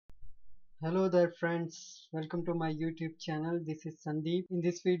Hello there friends, welcome to my YouTube channel. This is Sandeep. In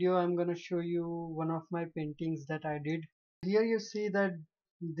this video I'm gonna show you one of my paintings that I did. Here you see that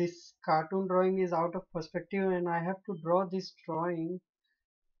this cartoon drawing is out of perspective and I have to draw this drawing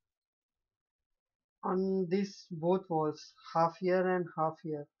on these both walls, half here and half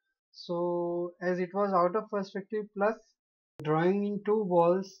here. So as it was out of perspective, plus drawing in two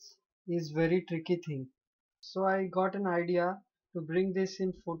walls is very tricky thing. So I got an idea to bring this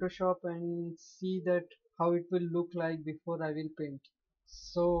in Photoshop and see that how it will look like before I will paint.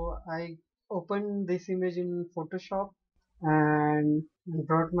 So I opened this image in Photoshop and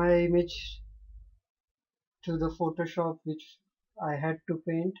brought my image to the Photoshop which I had to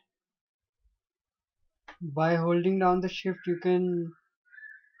paint. By holding down the shift you can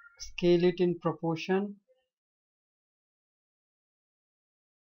scale it in proportion.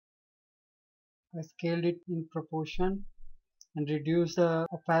 I scaled it in proportion and reduced the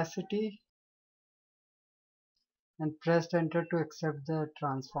opacity and pressed enter to accept the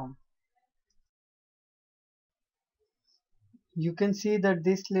transform. You can see that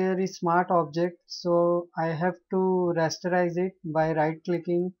this layer is smart object, so I have to rasterize it by right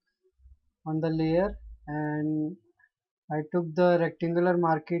clicking on the layer, and I took the rectangular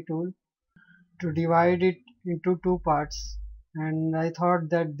marquee tool to divide it into two parts, and I thought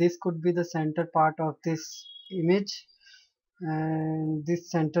that this could be the center part of this image and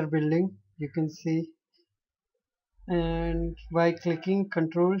this center building you can see, and by clicking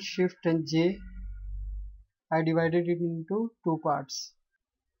Ctrl Shift and J I divided it into two parts.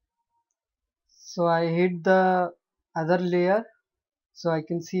 So I hit the other layer so I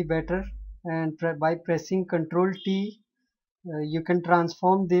can see better, and by pressing Ctrl T you can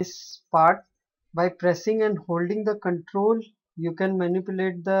transform this part. By pressing and holding the control you can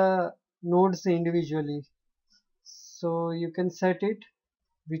manipulate the nodes individually, so you can set it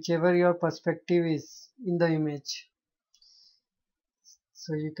whichever your perspective is in the image.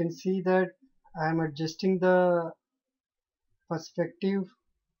 So you can see that I am adjusting the perspective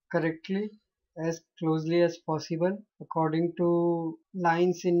correctly as closely as possible according to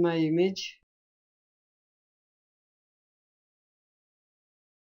lines in my image.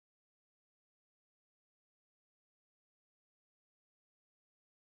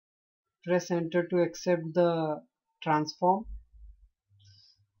 Press enter to accept the transform,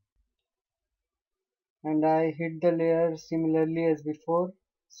 and I hit the layer similarly as before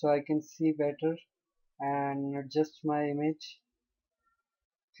so I can see better and adjust my image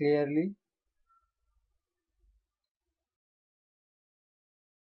clearly.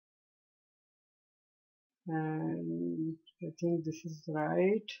 And I think this is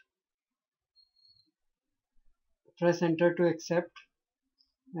right. Press enter to accept,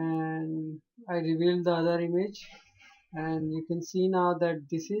 and I reveal the other image, and you can see now that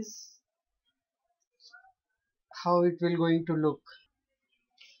this is how it will going to look,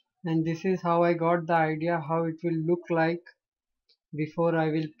 and this is how I got the idea how it will look like before I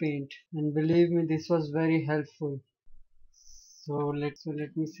will paint, and believe me this was very helpful. So let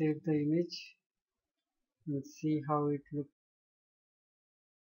me save the image and see how it looks.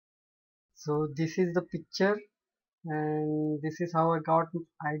 So this is the picture, and this is how I got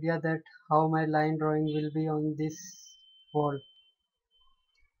idea that how my line drawing will be on this wall.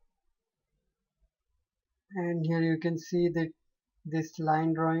 And here you can see that this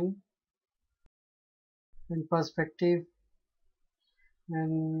line drawing in perspective,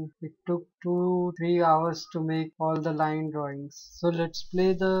 and it took 2-3 hours to make all the line drawings. So let's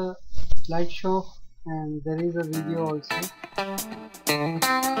play the slideshow, and there is a video also.